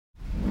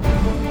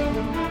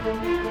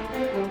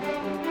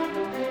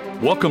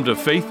Welcome to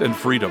Faith and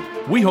Freedom.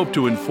 We hope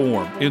to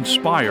inform,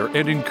 inspire,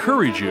 and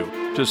encourage you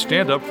to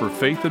stand up for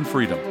faith and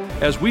freedom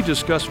as we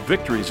discuss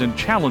victories and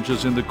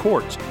challenges in the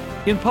courts,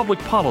 in public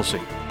policy,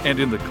 and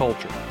in the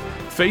culture.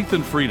 Faith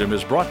and Freedom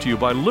is brought to you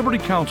by Liberty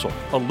Counsel,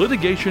 a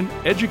litigation,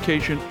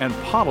 education, and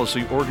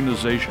policy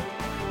organization.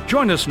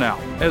 Join us now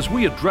as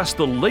we address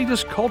the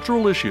latest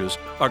cultural issues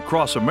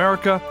across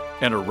America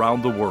and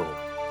around the world.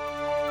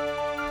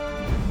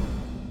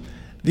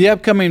 The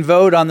upcoming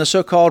vote on the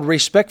so-called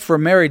Respect for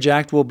Marriage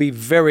Act will be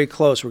very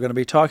close. We're going to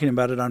be talking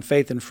about it on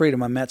Faith and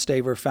Freedom. I'm Matt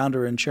Staver,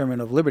 founder and chairman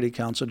of Liberty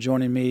Counsel.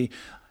 Joining me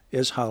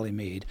is Holly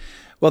Mead.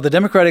 Well, the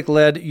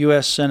Democratic-led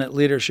U.S. Senate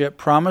leadership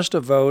promised a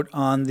vote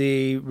on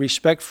the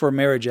Respect for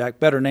Marriage Act,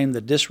 better named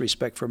the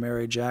Disrespect for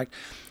Marriage Act.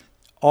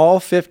 All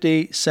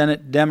 50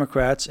 Senate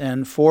Democrats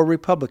and 4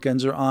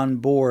 Republicans are on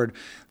board.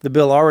 The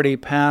bill already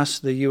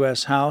passed the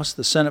U.S. House.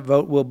 The Senate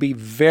vote will be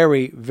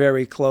very,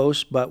 very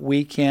close, but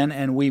we can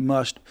and we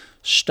must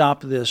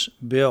stop this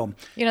bill.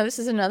 You know, this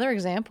is another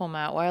example,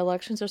 Matt, why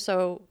elections are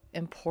so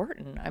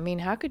important. I mean,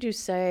 how could you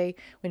say,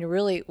 when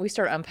we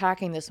start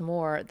unpacking this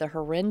more, the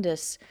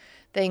horrendous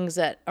things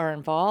that are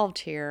involved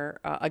here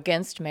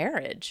against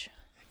marriage?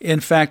 In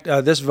fact,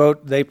 this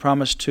vote, they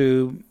promised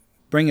to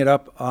bring it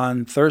up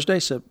on Thursday,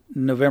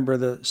 November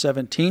the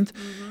 17th.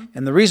 Mm-hmm.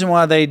 And the reason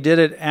why they did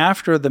it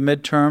after the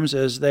midterms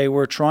is they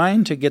were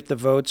trying to get the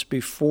votes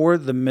before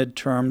the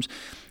midterms,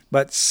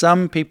 but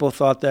some people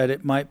thought that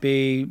it might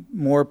be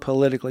more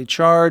politically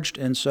charged,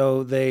 and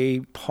so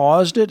they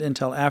paused it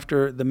until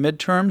after the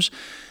midterms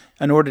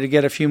in order to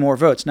get a few more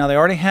votes. Now, they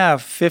already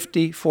have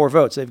 54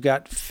 votes. They've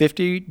got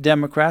 50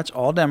 Democrats,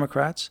 all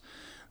Democrats.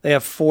 They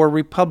have 4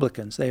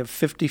 Republicans. They have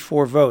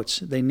 54 votes.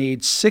 They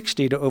need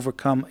 60 to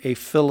overcome a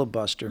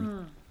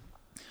filibuster.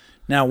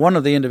 Now, one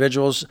of the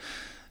individuals,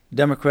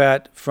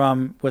 Democrat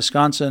from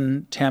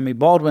Wisconsin, Tammy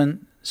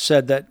Baldwin,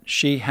 said that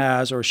she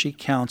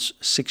counts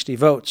 60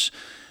 votes.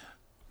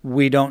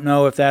 We don't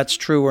know if that's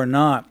true or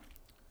not.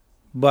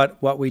 But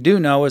what we do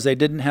know is they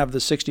didn't have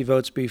the 60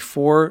 votes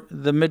before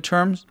the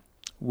midterms.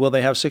 Will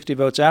they have 60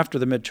 votes after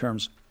the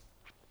midterms?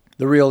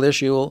 The real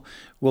issue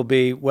will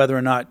be whether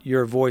or not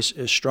your voice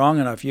is strong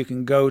enough. You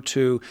can go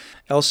to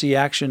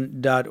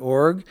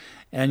lcaction.org,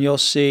 and you'll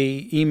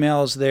see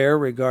emails there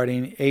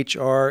regarding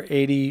H.R.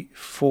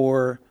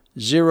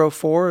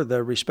 8404,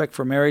 the Respect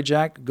for Marriage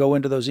Act. Go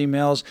into those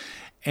emails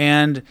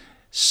and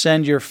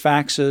send your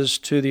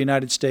faxes to the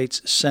United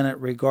States Senate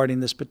regarding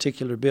this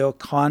particular bill.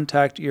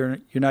 Contact your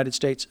United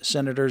States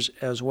senators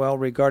as well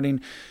regarding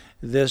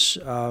this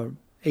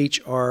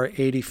H.R.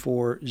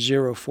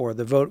 8404.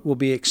 The vote will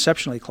be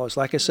exceptionally close.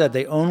 Like I said,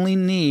 they only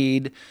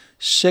need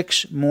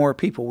 6 more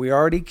people. We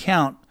already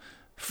count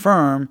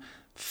firm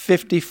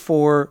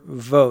 54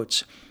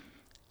 votes.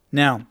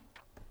 Now,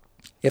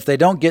 if they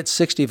don't get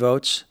 60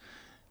 votes,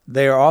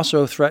 they are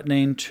also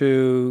threatening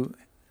to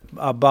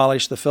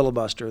abolish the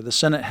filibuster. The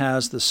Senate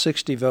has the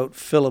 60-vote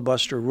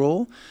filibuster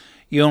rule.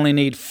 You only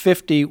need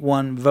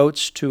 51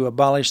 votes to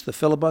abolish the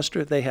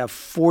filibuster. They have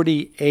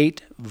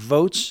 48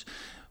 votes.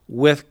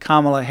 With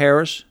Kamala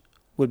Harris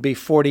would be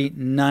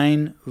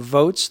 49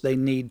 votes. They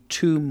need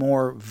 2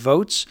 more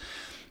votes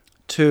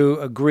to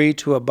agree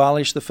to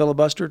abolish the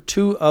filibuster.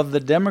 2 of the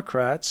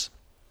Democrats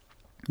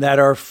that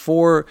are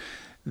for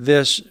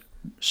this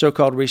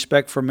so-called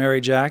Respect for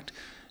Marriage Act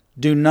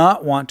do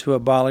not want to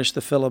abolish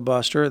the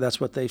filibuster. That's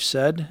what they've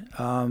said.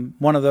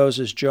 One of those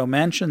is Joe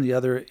Manchin. The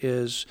other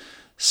is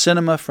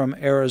Sinema from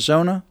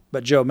Arizona.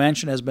 But Joe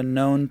Manchin has been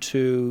known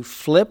to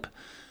flip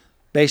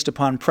based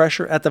upon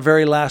pressure at the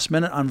very last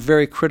minute on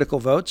very critical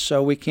votes,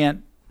 so we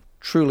can't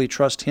truly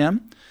trust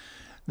him.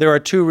 There are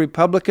 2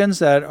 Republicans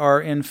that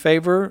are in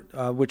favor,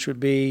 which would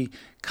be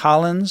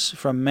Collins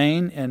from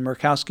Maine and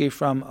Murkowski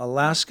from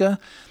Alaska,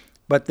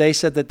 but they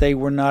said that they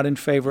were not in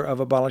favor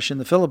of abolishing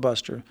the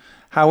filibuster.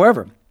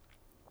 However,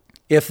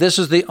 if this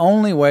is the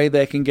only way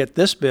they can get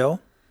this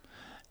bill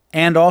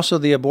and also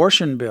the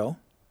abortion bill,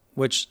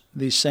 which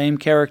the same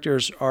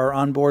characters are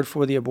on board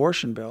for the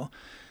abortion bill,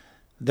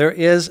 there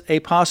is a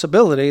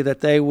possibility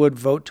that they would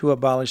vote to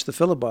abolish the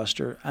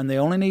filibuster, and they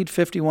only need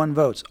 51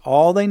 votes.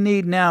 All they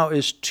need now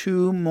is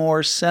 2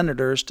 more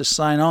senators to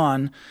sign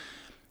on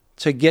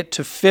to get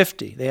to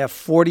 50. They have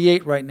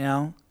 48 right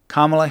now.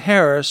 Kamala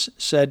Harris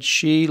said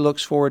she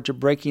looks forward to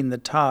breaking the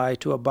tie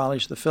to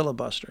abolish the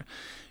filibuster.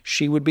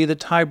 She would be the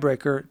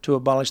tiebreaker to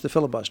abolish the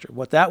filibuster.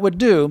 What that would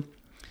do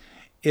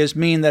is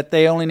mean that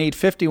they only need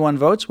 51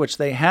 votes, which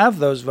they have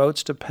those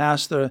votes to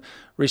pass the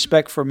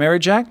Respect for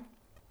Marriage Act.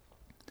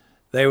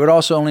 They would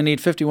also only need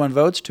 51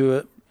 votes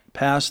to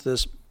pass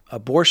this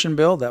abortion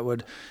bill that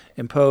would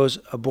impose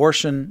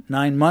abortion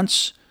 9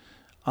 months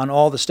on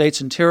all the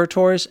states and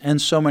territories, and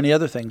so many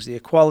other things, the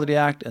Equality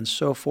Act and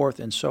so forth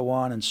and so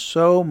on, and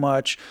so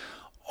much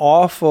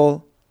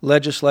awful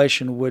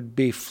legislation would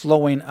be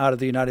flowing out of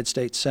the United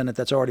States Senate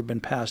that's already been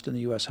passed in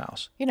the U.S.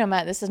 House. You know,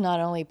 Matt, this is not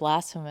only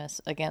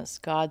blasphemous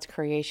against God's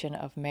creation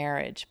of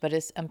marriage, but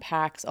it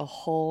impacts a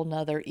whole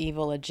nother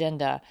evil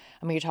agenda.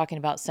 I mean, you're talking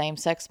about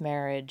same-sex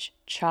marriage,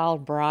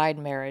 child bride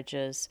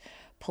marriages,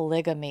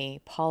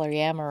 polygamy,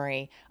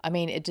 polyamory. I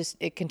mean,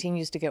 it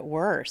continues to get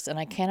worse. And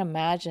I can't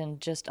imagine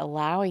just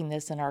allowing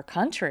this in our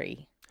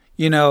country.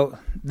 You know,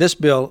 this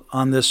bill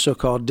on this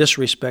so-called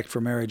Disrespect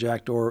for Marriage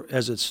Act, or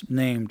as it's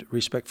named,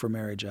 Respect for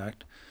Marriage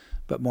Act,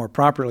 but more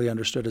properly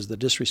understood as the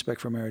Disrespect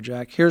for Marriage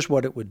Act, here's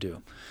what it would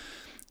do.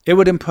 It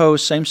would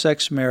impose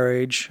same-sex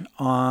marriage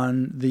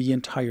on the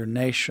entire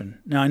nation.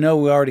 Now, I know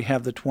we already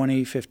have the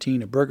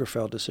 2015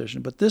 Obergefell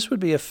decision, but this would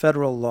be a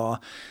federal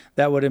law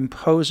that would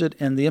impose it,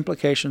 and the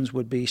implications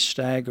would be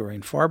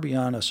staggering, far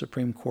beyond a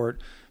Supreme Court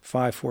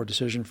 5-4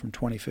 decision from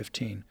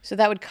 2015. So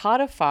that would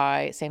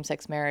codify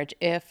same-sex marriage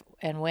if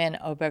and when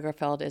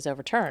Obergefell is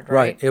overturned, right?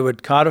 Right. It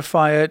would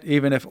codify it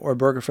even if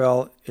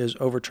Obergefell is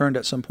overturned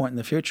at some point in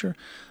the future.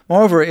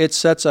 Moreover, it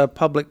sets a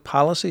public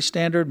policy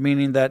standard,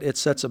 meaning that it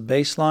sets a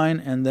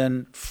baseline, and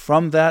then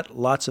from that,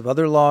 lots of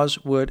other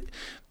laws would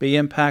be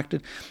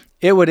impacted.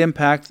 It would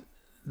impact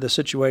the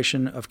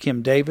situation of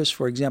Kim Davis.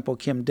 For example,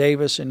 Kim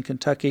Davis in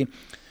Kentucky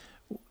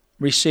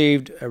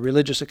received a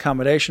religious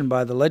accommodation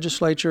by the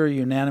legislature,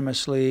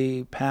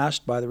 unanimously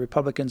passed by the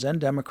Republicans and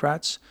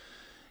Democrats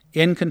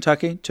in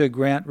Kentucky to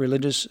grant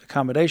religious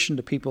accommodation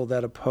to people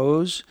that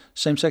oppose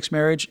same-sex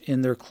marriage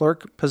in their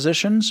clerk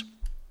positions.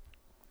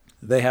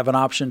 They have an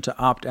option to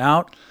opt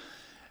out.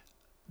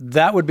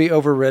 That would be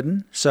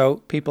overridden, so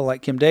people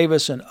like Kim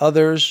Davis and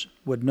others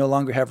would no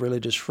longer have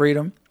religious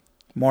freedom.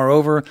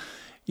 Moreover,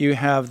 you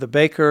have the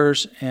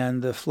bakers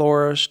and the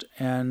florist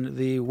and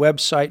the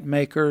website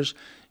makers.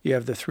 You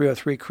have the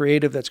 303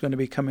 Creative that's going to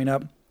be coming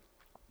up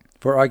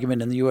for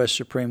argument in the U.S.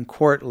 Supreme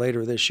Court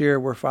later this year.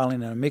 We're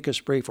filing an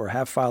amicus brief, or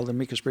have filed an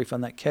amicus brief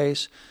on that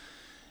case.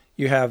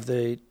 You have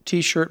the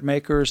T-shirt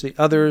makers, the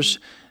others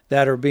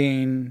that are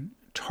being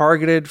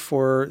targeted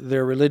for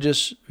their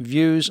religious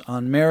views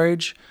on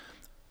marriage.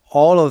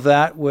 All of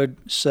that would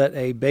set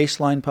a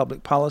baseline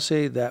public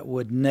policy that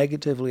would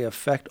negatively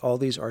affect all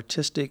these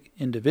artistic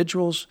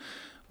individuals,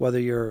 whether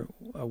you're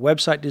a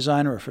website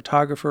designer, a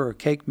photographer, a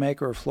cake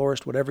maker, a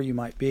florist, whatever you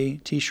might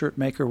be, T-shirt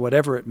maker,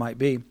 whatever it might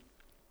be.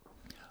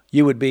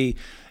 You would be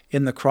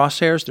in the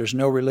crosshairs. There's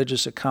no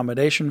religious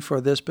accommodation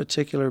for this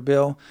particular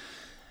bill.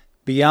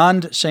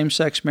 Beyond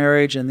same-sex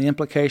marriage and the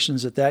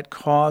implications that that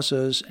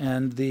causes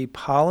and the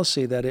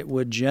policy that it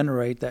would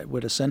generate that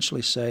would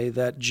essentially say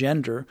that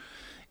gender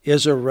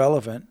is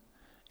irrelevant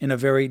in a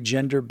very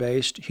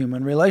gender-based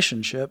human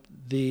relationship,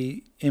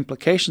 the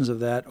implications of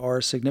that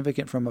are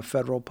significant from a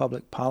federal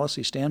public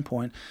policy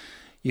standpoint.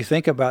 You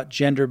think about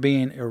gender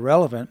being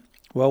irrelevant,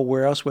 well,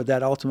 where else would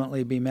that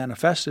ultimately be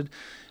manifested?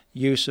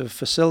 Use of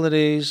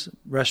facilities,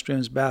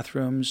 restrooms,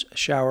 bathrooms,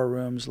 shower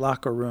rooms,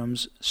 locker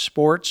rooms,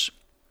 sports.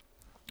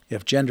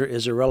 If gender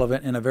is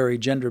irrelevant in a very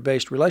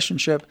gender-based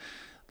relationship,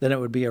 then it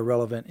would be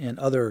irrelevant in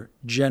other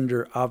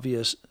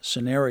gender-obvious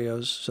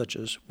scenarios, such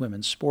as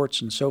women's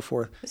sports and so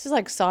forth. This is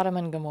like Sodom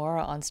and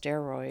Gomorrah on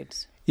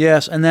steroids.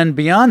 Yes, and then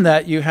beyond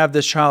that, you have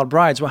the child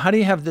brides. Well, how do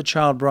you have the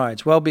child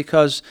brides? Well,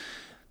 because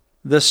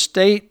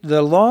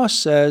the law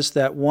says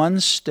that one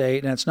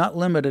state, and it's not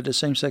limited to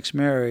same-sex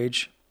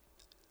marriage,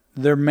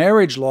 their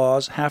marriage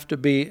laws have to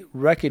be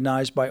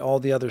recognized by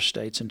all the other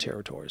states and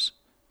territories.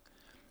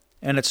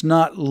 And it's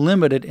not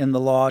limited in the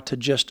law to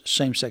just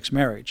same-sex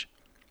marriage.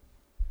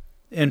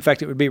 In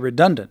fact, it would be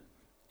redundant.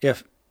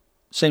 If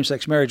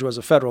same-sex marriage was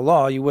a federal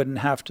law, you wouldn't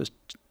have to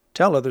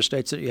tell other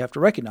states that you have to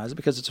recognize it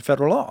because it's a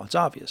federal law. It's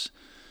obvious.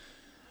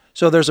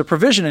 So there's a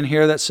provision in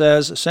here that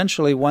says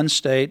essentially one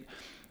state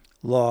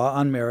law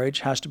on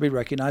marriage has to be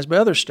recognized by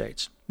other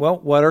states. Well,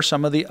 what are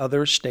some of the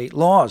other state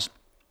laws?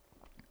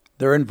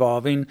 They're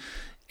involving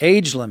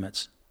age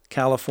limits.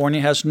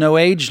 California has no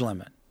age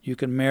limit. You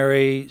can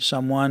marry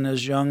someone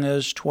as young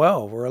as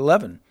 12 or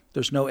 11.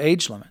 There's no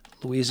age limit.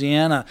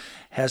 Louisiana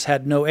has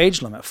had no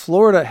age limit.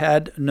 Florida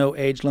had no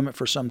age limit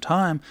for some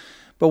time.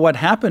 But what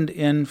happened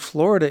in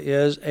Florida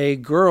is a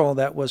girl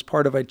that was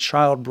part of a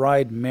child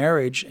bride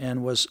marriage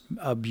and was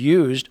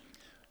abused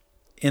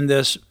in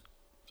this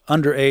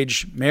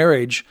underage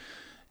marriage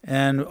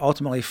and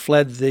ultimately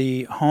fled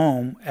the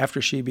home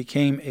after she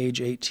became age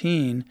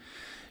 18.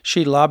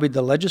 She lobbied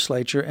the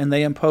legislature and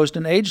they imposed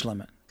an age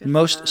limit.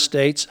 Most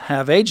states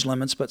have age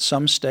limits, but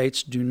some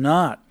states do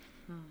not.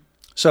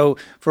 So,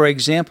 for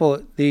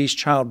example, these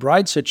child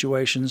bride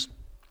situations,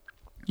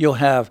 you'll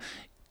have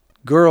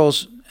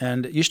girls,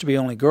 and it used to be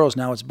only girls,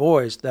 now it's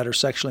boys, that are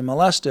sexually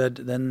molested.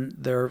 Then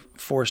they're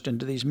forced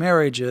into these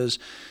marriages.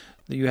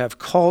 You have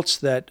cults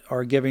that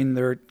are giving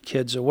their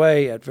kids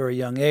away at very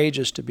young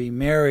ages to be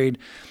married.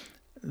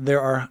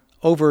 There are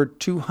over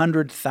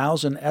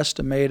 200,000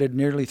 estimated,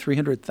 nearly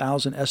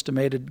 300,000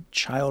 estimated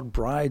child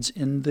brides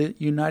in the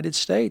United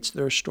States.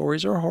 Their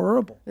stories are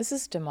horrible. This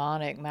is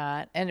demonic,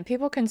 Matt. And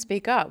people can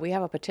speak up. We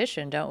have a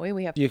petition, don't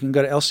we? You can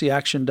go to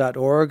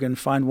lcaction.org and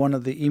find one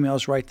of the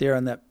emails right there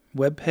on that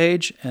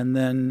webpage and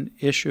then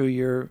issue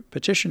your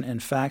petition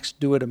and fax.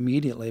 Do it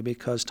immediately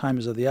because time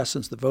is of the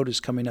essence. The vote is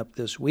coming up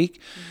this week.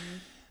 Mm-hmm.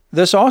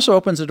 This also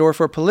opens the door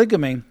for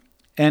polygamy,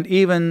 and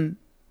even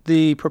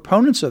the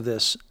proponents of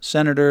this,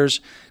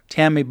 Senators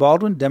Tammy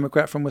Baldwin,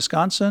 Democrat from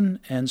Wisconsin,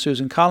 and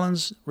Susan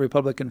Collins,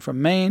 Republican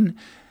from Maine,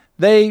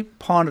 They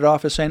pawned it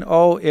off as saying,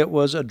 oh, it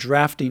was a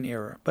drafting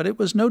error. But it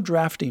was no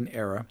drafting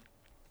error.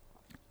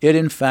 It,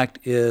 in fact,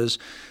 is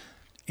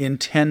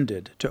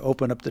intended to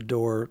open up the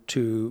door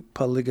to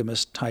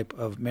polygamous type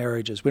of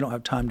marriages. We don't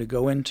have time to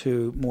go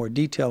into more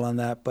detail on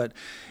that, but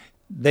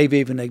they've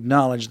even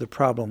acknowledged the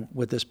problem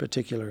with this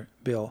particular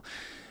bill.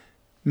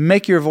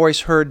 Make your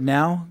voice heard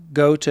now.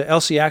 Go to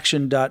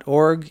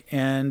lcaction.org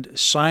and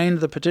sign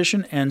the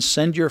petition and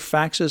send your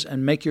faxes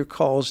and make your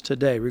calls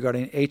today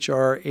regarding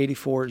H.R.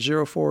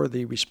 8404,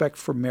 the Respect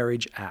for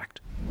Marriage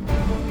Act.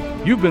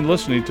 You've been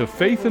listening to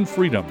Faith and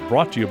Freedom,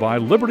 brought to you by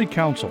Liberty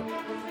Counsel.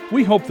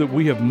 We hope that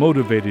we have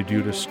motivated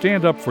you to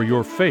stand up for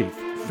your faith,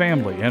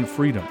 family, and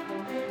freedom.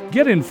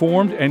 Get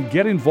informed and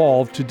get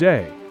involved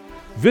today.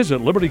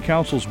 Visit Liberty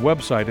Counsel's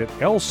website at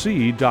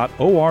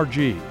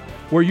lc.org,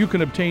 where you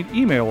can obtain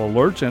email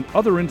alerts and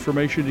other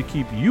information to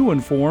keep you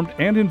informed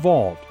and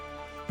involved.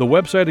 The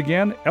website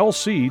again,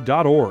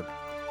 lc.org.